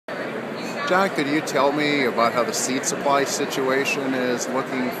John, could you tell me about how the seed supply situation is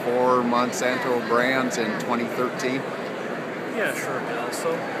looking for Monsanto brands in 2013? Yeah, sure, Gil.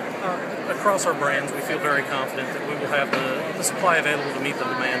 So, across our brands, we feel very confident that we will have the supply available to meet the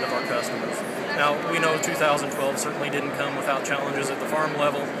demand of our customers. Now, we know 2012 certainly didn't come without challenges at the farm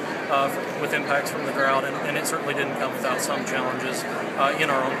level with impacts from the drought, and it certainly didn't come without some challenges in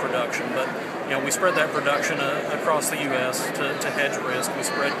our own production. But we spread that production across the U.S. to hedge risk. We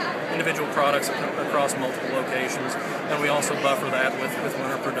spread individual products across multiple locations, and we also buffer that with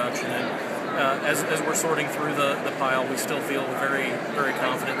winter production. And as we're sorting through the pile, we still feel very, very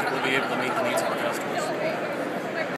confident that we'll be able to meet the needs of our customers.